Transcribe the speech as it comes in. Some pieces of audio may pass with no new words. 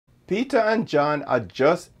Peter and John had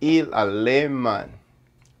just healed a lame man.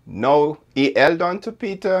 Now he held on to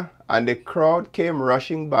Peter and the crowd came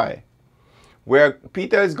rushing by, where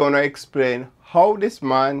Peter is going to explain how this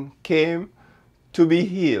man came to be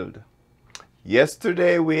healed.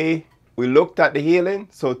 Yesterday we looked at the healing,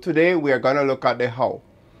 so today we are going to look at the how.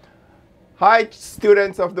 Hi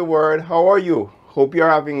students of the word, how are you? Hope you're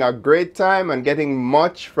having a great time and getting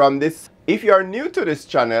much from this. If you are new to this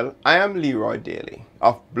channel, I am Leroy Daley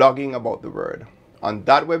of Blogging About the Word. On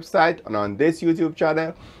that website and on this YouTube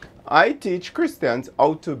channel, I teach Christians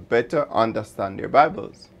how to better understand their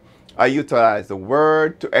Bibles. I utilize the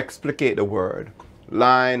Word to explicate the Word,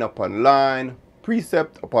 line upon line,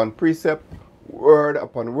 precept upon precept, word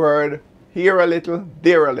upon word, here a little,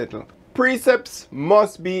 there a little. Precepts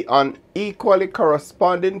must be on equally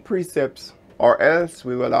corresponding precepts, or else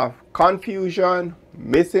we will have confusion,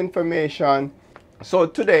 misinformation. So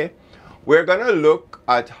today we're going to look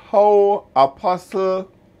at how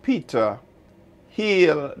Apostle Peter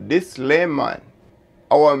healed this lame man.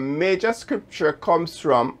 Our major scripture comes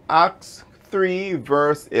from Acts 3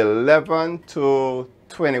 verse 11 to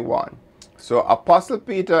 21. So Apostle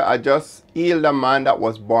Peter had just healed a man that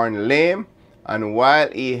was born lame, and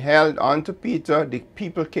while he held on to Peter, the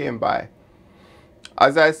people came by.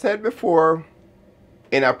 As I said before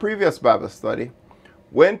in a previous Bible study,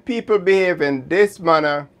 when people behave in this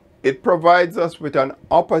manner, it provides us with an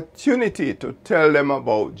opportunity to tell them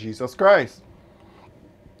about Jesus Christ.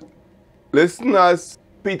 Listen as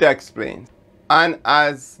Peter explains. And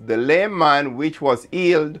as the lame man which was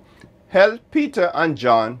healed held Peter and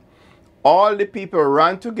John, all the people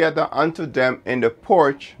ran together unto them in the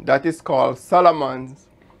porch that is called Solomon's,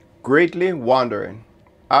 greatly wondering.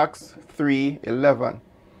 Acts 3:11.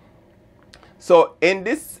 So in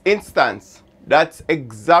this instance, that's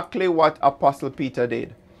exactly what Apostle Peter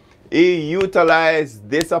did. He utilized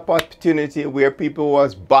this opportunity where people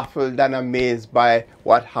was baffled and amazed by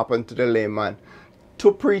what happened to the lame man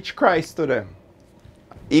to preach Christ to them.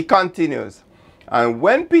 He continues, and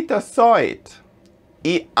when Peter saw it,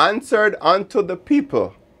 he answered unto the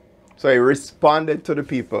people. So he responded to the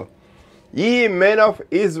people. Ye men of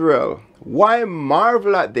Israel, why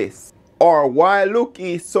marvel at this? Or why look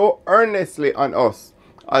ye so earnestly on us,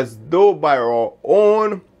 as though by our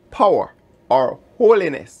own power or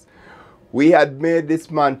holiness we had made this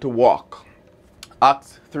man to walk?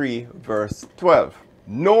 Acts 3 verse 12.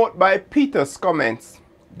 Note by Peter's comments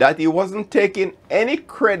that he wasn't taking any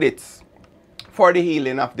credits for the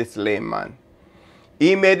healing of this lame man.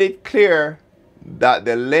 He made it clear that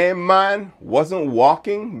the lame man wasn't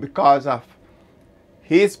walking because of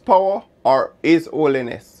his power or his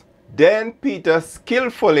holiness. Then Peter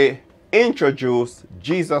skillfully introduced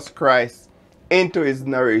Jesus Christ into his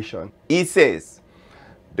narration. He says,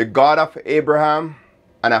 the God of Abraham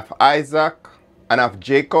and of Isaac and of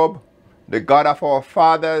Jacob, the God of our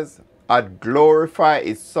fathers, had glorified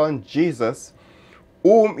his son Jesus,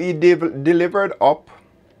 whom he delivered up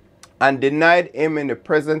and denied him in the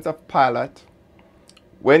presence of Pilate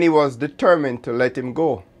when he was determined to let him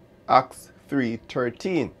go. Acts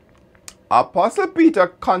 3:13. Apostle Peter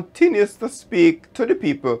continues to speak to the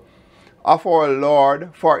people of our Lord,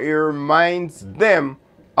 for he reminds them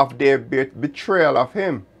of their betrayal of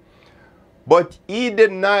him. But he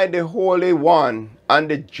denied the Holy One and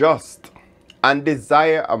the just, and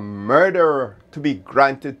desire a murderer to be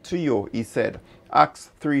granted to you, he said. Acts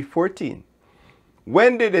 3:14.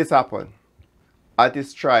 When did this happen? At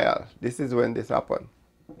his trial. This is when this happened.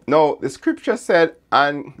 Now, the scripture said,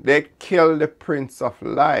 and they killed the Prince of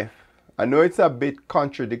Life. I know it's a bit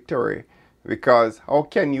contradictory, because how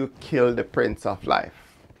can you kill the Prince of Life?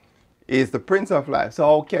 He's the Prince of Life, so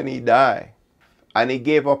how can he die? And he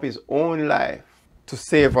gave up his own life to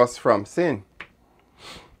save us from sin.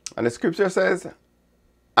 And the scripture says,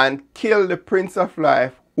 and kill the Prince of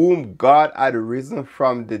Life, whom God had risen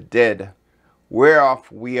from the dead,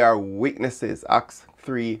 whereof we are witnesses. Acts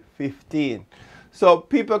 3:15. So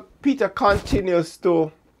Peter continues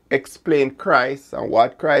to explain Christ and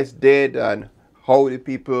what Christ did and how the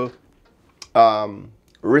people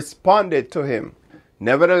responded to him.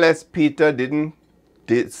 Nevertheless, Peter didn't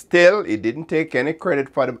take any credit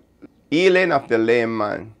for the healing of the lame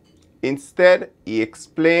man. Instead, he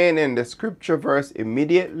explained in the scripture verse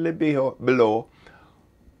immediately below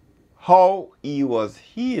how he was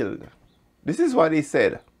healed. This is what he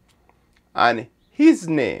said. And his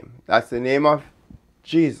name, that's the name of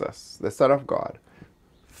Jesus, the Son of God,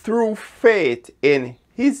 through faith in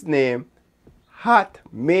his name, hath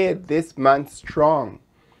made this man strong,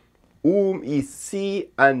 whom ye see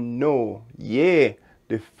and know, yea,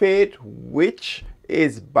 the faith which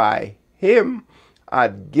is by him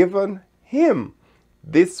had given him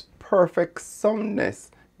this perfect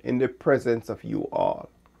soundness in the presence of you all.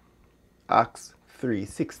 Acts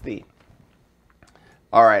 3:16.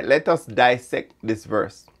 All right, let us dissect this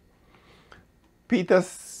verse. Peter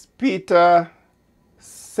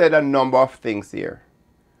said a number of things here.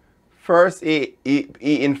 First, he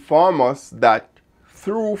informed us that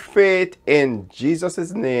through faith in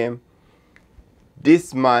Jesus' name,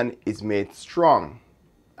 this man is made strong.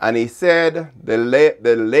 And he said the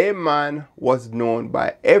layman was known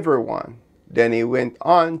by everyone. Then he went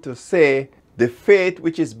on to say, the faith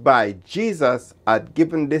which is by Jesus had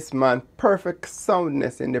given this man perfect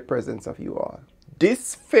soundness in the presence of you all.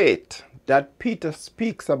 This faith that Peter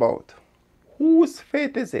speaks about, whose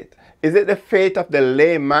faith is it? Is it the faith of the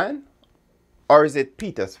layman? Or is it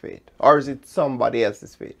Peter's faith? Or is it somebody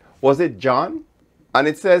else's faith? Was it John? And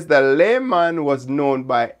it says the layman was known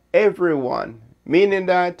by everyone, meaning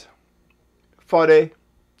that for the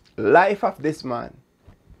life of this man,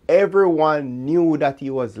 everyone knew that he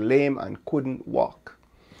was lame and couldn't walk.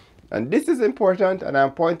 And this is important, and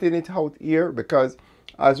I'm pointing it out here because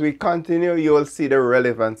as we continue, you will see the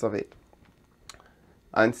relevance of it.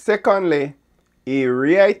 And secondly, he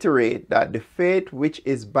reiterates that the faith which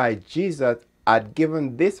is by Jesus had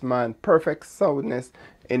given this man perfect soundness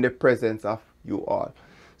in the presence of you all.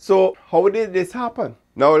 So how did this happen?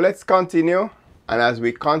 Now let's continue, and as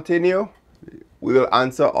we continue, we will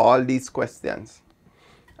answer all these questions.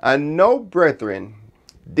 And now, brethren,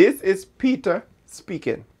 this is Peter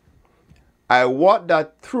speaking. I wot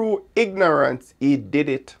that through ignorance he did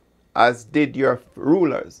it, as did your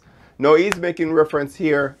rulers. Now he's making reference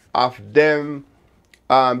here of them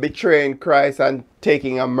betraying Christ and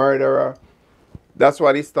taking a murderer. That's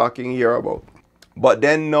what he's talking here about. But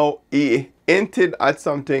then now he hinted at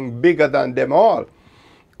something bigger than them all.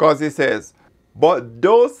 Because he says, but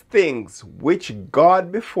those things which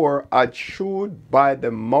God before had shewed by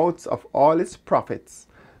the mouths of all his prophets,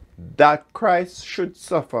 that Christ should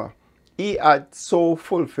suffer, he had so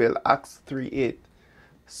fulfilled. Acts 3:8.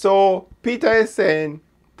 So Peter is saying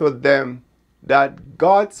to them that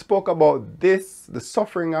God spoke about this, the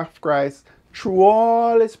suffering of Christ, through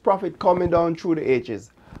all his prophets coming down through the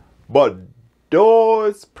ages. But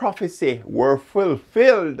those prophecies were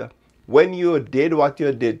fulfilled when you did what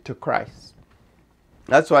you did to Christ.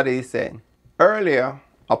 That's what he's saying. Earlier,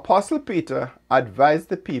 Apostle Peter advised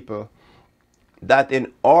the people that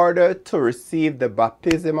in order to receive the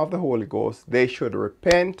baptism of the Holy Ghost, they should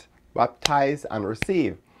repent, baptize, and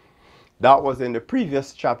receive. That was in the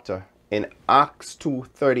previous chapter in Acts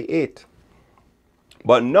 2:38.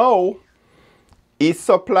 But now, he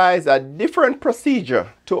supplies a different procedure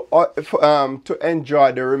to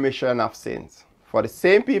enjoy the remission of sins for the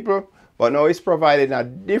same people, but now he's providing a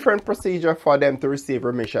different procedure for them to receive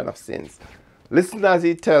remission of sins. Listen as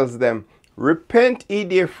he tells them, repent ye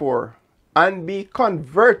therefore, and be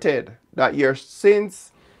converted, that your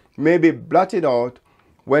sins may be blotted out,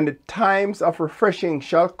 when the times of refreshing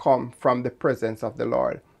shall come from the presence of the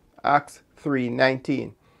Lord. Acts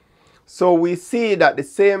 3:19. So we see that the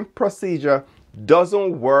same procedure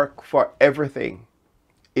doesn't work for everything.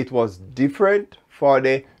 It was different for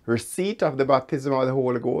the receipt of the baptism of the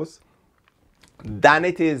Holy Ghost than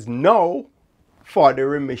it is now for the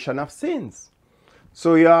remission of sins.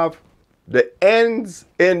 So you have the ends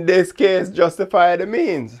in this case justify the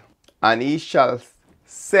means. And he shall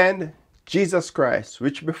send Jesus Christ,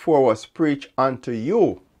 which before was preached unto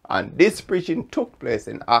you. And this preaching took place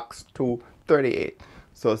in Acts 2:38.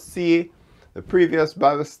 So see the previous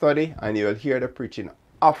Bible study and you will hear the preaching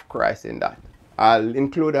of Christ in that. I'll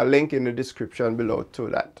include a link in the description below to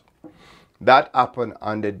that. That happened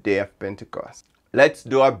on the day of Pentecost. Let's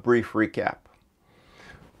do a brief recap.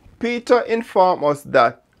 Peter informed us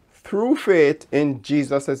that through faith in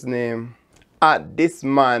Jesus' name, this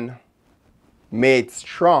man made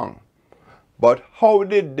strong. But how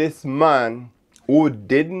did this man who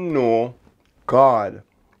didn't know God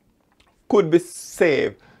could be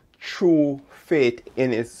saved through faith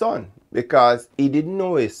in his son? Because he didn't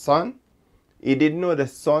know his son. He didn't know the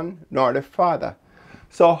son nor the father.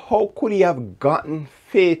 So how could he have gotten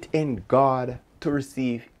faith in God to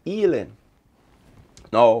receive healing?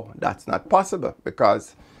 No, that's not possible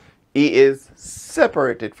because he is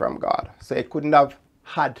separated from God. So he couldn't have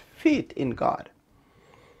had faith in God.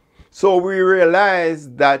 So we realize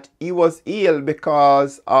that he was healed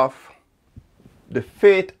because of the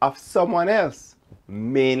faith of someone else,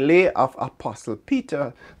 mainly of Apostle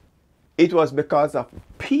Peter. It was because of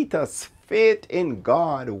Peter's faith in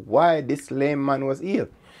God why this lame man was healed.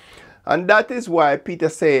 And that is why Peter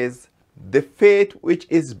says, the faith which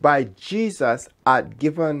is by Jesus had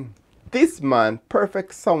given this man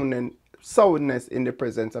perfect soundness in the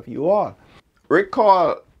presence of you all.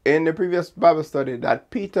 Recall in the previous Bible study that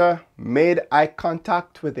Peter made eye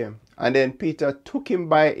contact with him, and then Peter took him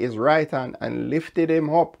by his right hand and lifted him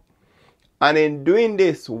up. And in doing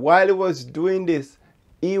this, while he was doing this,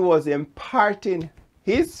 he was imparting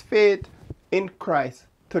his faith in Christ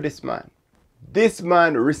to this man. This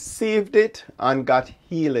man received it and got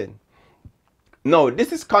healing. Now,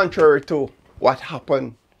 this is contrary to what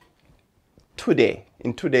happened today,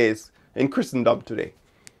 in Christendom today.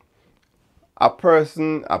 A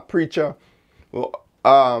preacher,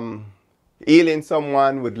 healing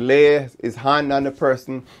someone would lay his hand on the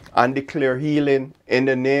person and declare healing in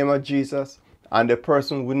the name of Jesus, and the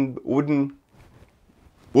person wouldn't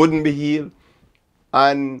be healed.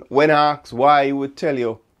 And when asked why, he would tell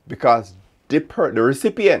you because the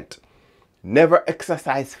recipient never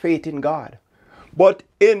exercised faith in God. But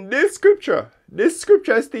in this scripture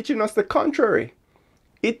is teaching us the contrary.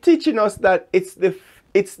 It's teaching us that it's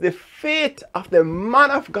the faith of the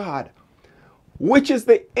man of God which is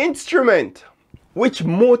the instrument, which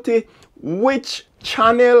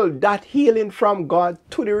channel that healing from God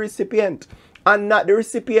to the recipient, and not the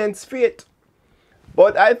recipient's faith.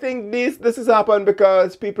 But I think this has happened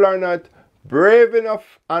because people are not brave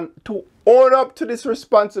enough and to own up to this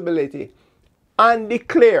responsibility and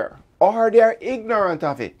declare, or they are ignorant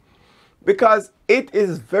of it. Because it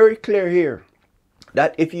is very clear here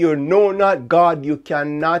that if you know not God, you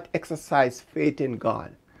cannot exercise faith in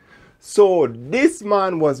God. So this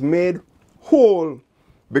man was made whole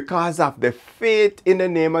because of the faith in the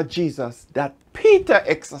name of Jesus that Peter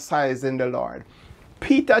exercised in the Lord.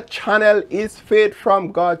 Peter channeled his faith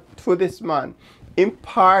from God to this man,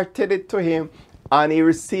 imparted it to him, and he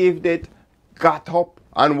received it, got up,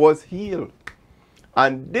 and was healed.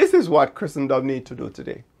 And this is what Christendom needs to do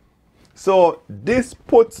today. So this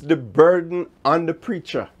puts the burden on the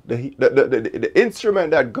preacher, the instrument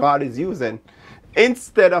that God is using,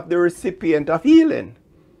 instead of the recipient of healing.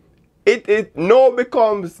 It now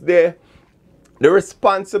becomes the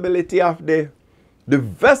responsibility of the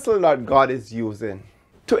vessel that God is using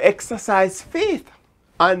to exercise faith,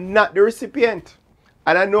 and not the recipient.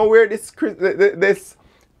 And I know where this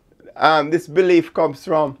belief comes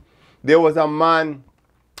from. There was a man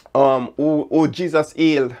who Jesus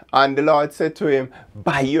healed, and the Lord said to him,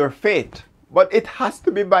 by your faith. But it has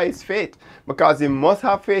to be by his faith, because he must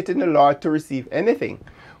have faith in the Lord to receive anything.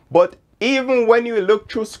 But even when you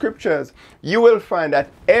look through scriptures, you will find that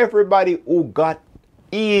everybody who got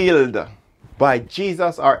healed by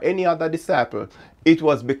Jesus or any other disciple, it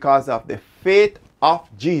was because of the faith of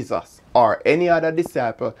Jesus or any other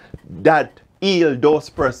disciple that healed those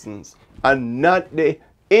persons, and not the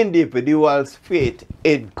individual's faith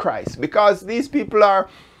in Christ. Because these people are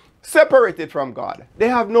separated from God. They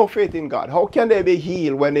have no faith in God. How can they be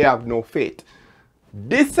healed when they have no faith?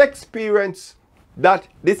 This experience,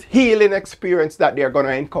 this healing experience that they're going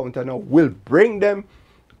to encounter now, will bring them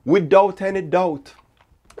without any doubt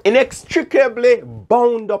inextricably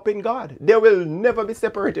bound up in God. They will never be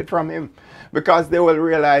separated from Him, because they will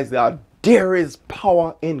realize that there is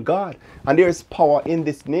power in God, and there is power in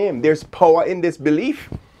this name. There's power in this belief.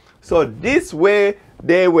 So this way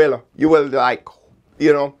you will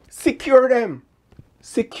secure them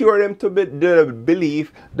to the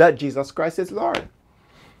belief that Jesus Christ is Lord.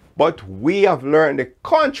 But we have learned the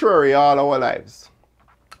contrary all our lives.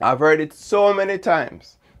 I've heard it so many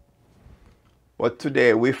times. But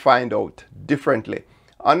today we find out differently.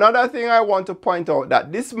 Another thing I want to point out,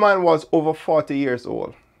 that this man was over 40 years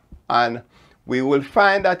old. And we will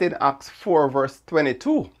find that in Acts 4 verse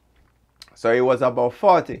 22. So he was about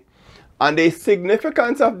 40. And the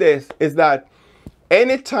significance of this is that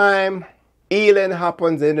anytime healing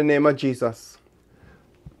happens in the name of Jesus,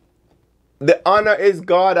 the honor is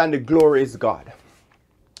God and the glory is God.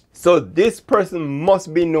 So this person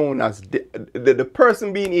must be known as, the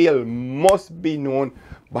person being healed must be known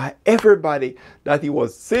by everybody that he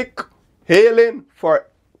was sick, healing for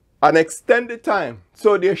an extended time.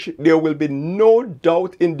 So there will be no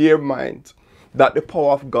doubt in their minds that the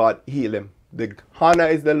power of God healed him. The honor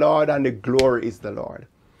is the Lord and the glory is the Lord.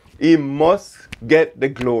 He must get the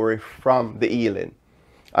glory from the healing.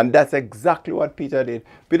 And that's exactly what Peter did.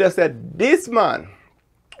 Peter said, this man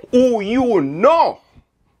who you know,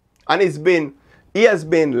 and he has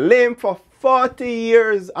been lame for 40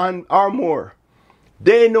 years or more.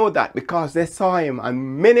 They know that because they saw him,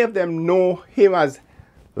 and many of them know him as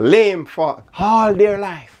lame for all their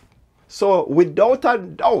life. So without a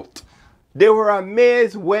doubt, they were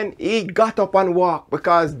amazed when he got up and walked,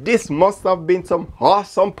 because this must have been some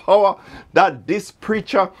awesome power that this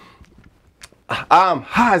preacher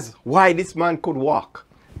has why this man could walk.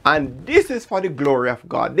 And this is for the glory of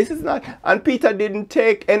God. This is not, and Peter didn't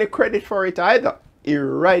take any credit for it either. He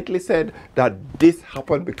rightly said that this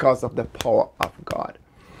happened because of the power of God.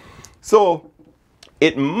 So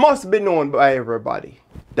it must be known by everybody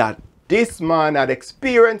that this man had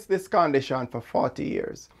experienced this condition for 40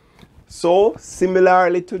 years. So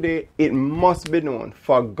similarly today, it must be known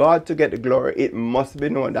for God to get the glory. It must be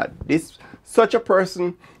known that such a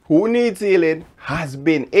person who needs healing has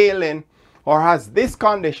been ailing or has this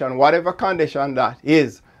condition, whatever condition that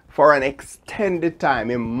is, for an extended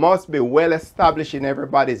time. It must be well established in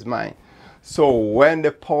everybody's mind. So when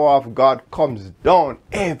the power of God comes down,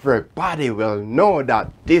 everybody will know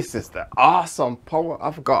that this is the awesome power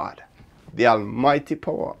of God, the almighty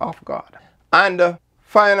power of God. And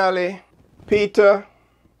finally, Peter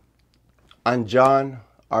and John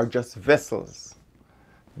are just vessels.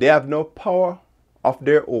 They have no power of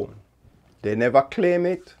their own. They never claim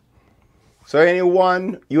it. So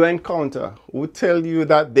anyone you encounter who tell you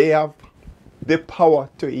that they have the power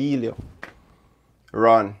to heal you,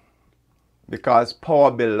 run. Because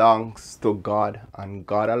power belongs to God and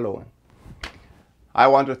God alone. I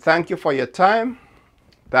want to thank you for your time.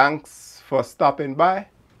 Thanks for stopping by.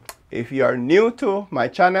 If you are new to my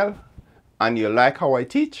channel and you like how I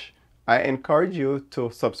teach, I encourage you to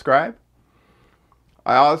subscribe.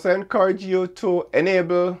 I also encourage you to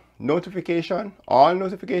enable notification, all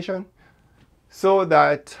notification, so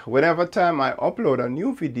that whenever time I upload a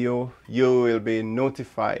new video, you will be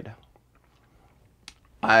notified.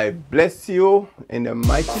 I bless you in the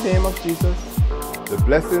mighty name of Jesus. The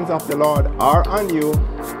blessings of the Lord are on you.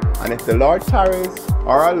 And if the Lord tarries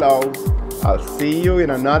or allows, I'll see you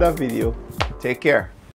in another video. Take care.